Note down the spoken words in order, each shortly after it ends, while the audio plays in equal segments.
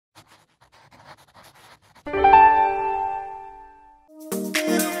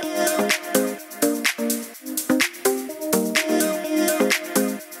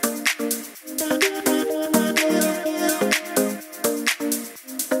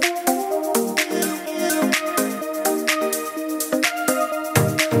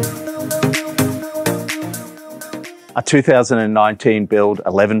A 2019 build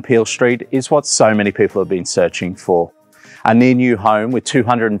 11 Peel Street is what so many people have been searching for. A near new home with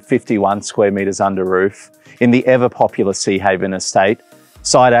 251 square metres under roof in the ever popular Sea Haven estate,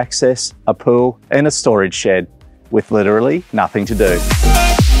 side access, a pool and a storage shed with literally nothing to do.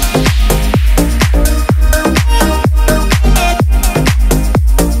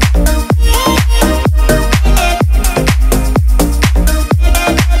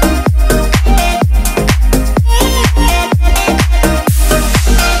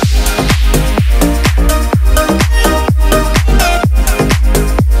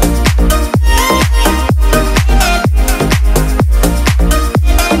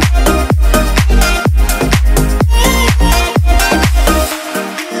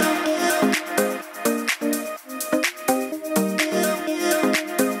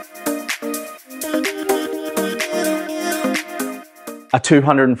 A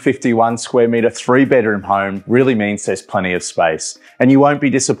 251 square metre 3-bedroom home really means there's plenty of space, and you won't be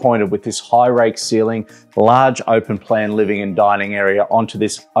disappointed with this high rake ceiling, large open plan living and dining area onto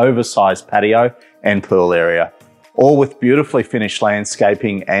this oversized patio and pool area, all with beautifully finished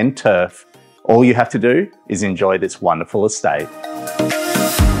landscaping and turf. All you have to do is enjoy this wonderful estate.